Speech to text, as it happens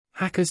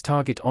Hackers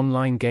target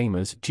online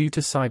gamers due to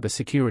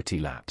cybersecurity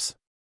lapse.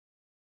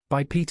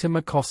 By Peter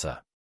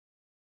McCosser.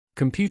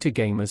 Computer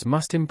gamers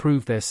must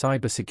improve their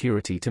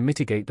cybersecurity to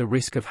mitigate the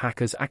risk of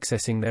hackers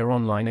accessing their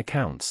online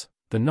accounts,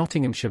 the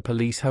Nottinghamshire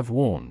Police have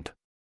warned.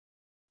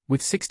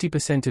 With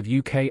 60% of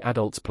UK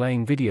adults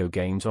playing video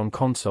games on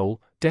console,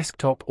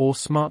 desktop or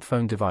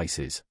smartphone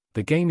devices,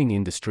 the gaming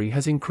industry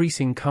has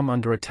increasingly come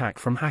under attack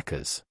from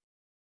hackers.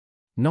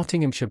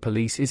 Nottinghamshire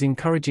Police is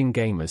encouraging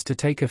gamers to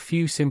take a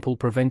few simple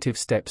preventive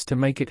steps to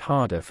make it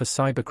harder for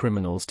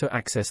cybercriminals to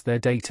access their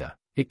data.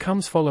 It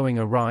comes following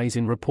a rise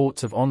in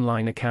reports of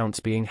online accounts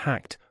being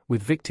hacked,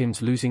 with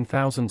victims losing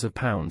thousands of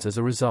pounds as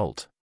a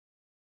result.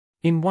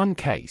 In one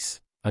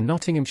case, a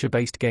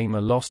Nottinghamshire-based gamer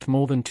lost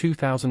more than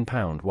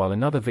 £2,000 while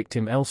another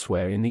victim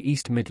elsewhere in the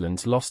East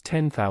Midlands lost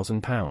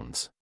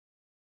 £10,000.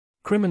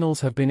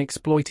 Criminals have been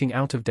exploiting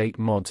out-of-date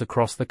mods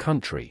across the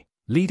country,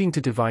 leading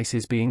to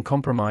devices being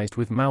compromised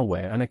with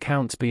malware and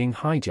accounts being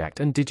hijacked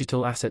and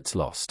digital assets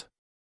lost.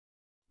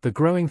 The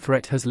growing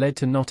threat has led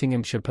to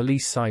Nottinghamshire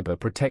Police Cyber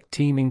Protect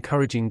team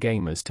encouraging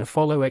gamers to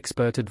follow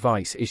expert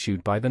advice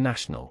issued by the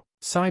National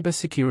Cyber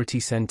Security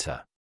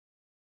Centre.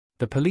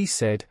 The police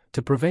said,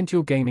 to prevent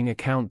your gaming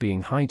account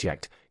being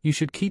hijacked, you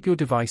should keep your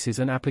devices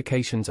and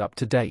applications up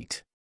to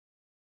date.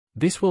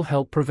 This will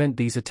help prevent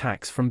these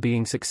attacks from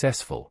being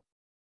successful.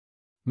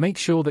 Make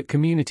sure that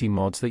community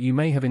mods that you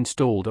may have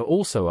installed are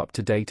also up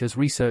to date, as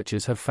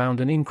researchers have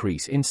found an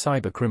increase in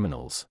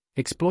cybercriminals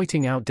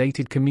exploiting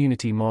outdated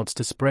community mods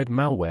to spread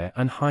malware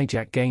and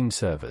hijack game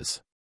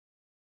servers.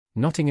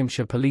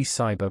 Nottinghamshire Police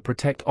Cyber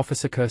Protect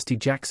Officer Kirsty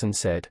Jackson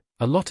said,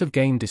 "A lot of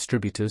game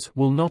distributors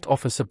will not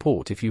offer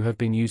support if you have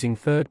been using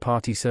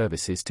third-party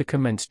services to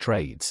commence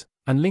trades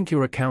and link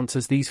your accounts,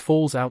 as these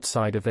falls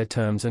outside of their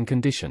terms and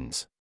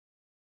conditions.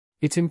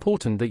 It's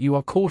important that you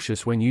are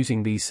cautious when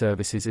using these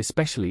services,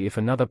 especially if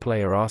another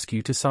player asks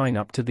you to sign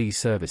up to these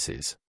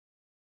services.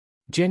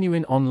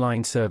 Genuine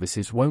online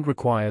services won't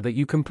require that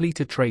you complete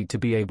a trade to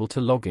be able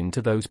to log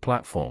into those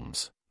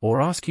platforms, or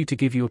ask you to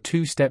give your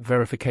two-step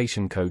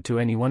verification code to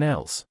anyone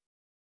else."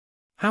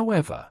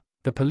 However,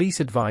 the police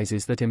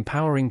advises that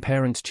empowering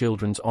parents'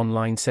 children's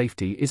online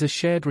safety is a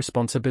shared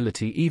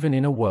responsibility, even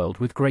in a world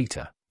with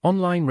greater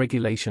online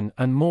regulation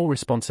and more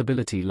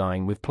responsibility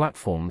lying with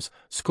platforms.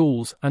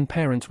 Schools and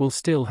parents will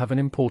still have an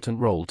important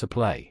role to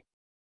play.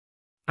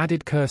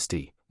 Added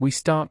Kirsty, "We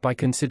start by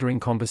considering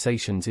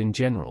conversations in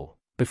general,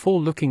 before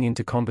looking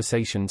into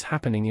conversations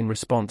happening in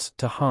response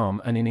to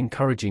harm, and in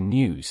encouraging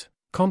news.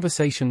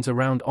 Conversations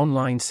around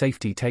online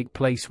safety take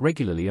place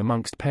regularly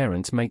amongst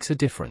parents makes a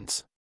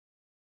difference."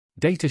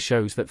 Data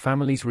shows that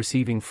families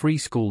receiving free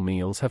school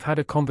meals have had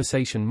a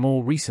conversation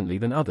more recently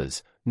than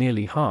others.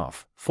 Nearly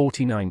half,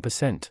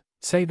 49%,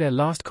 say their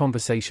last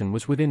conversation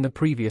was within the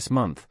previous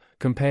month,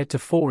 compared to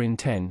 4 in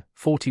 10,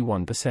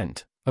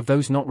 41%, of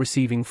those not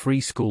receiving free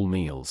school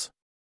meals.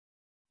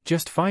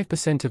 Just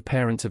 5% of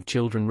parents of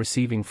children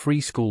receiving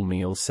free school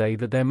meals say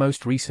that their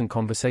most recent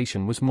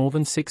conversation was more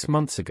than 6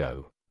 months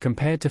ago,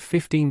 compared to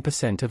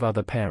 15% of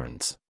other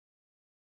parents.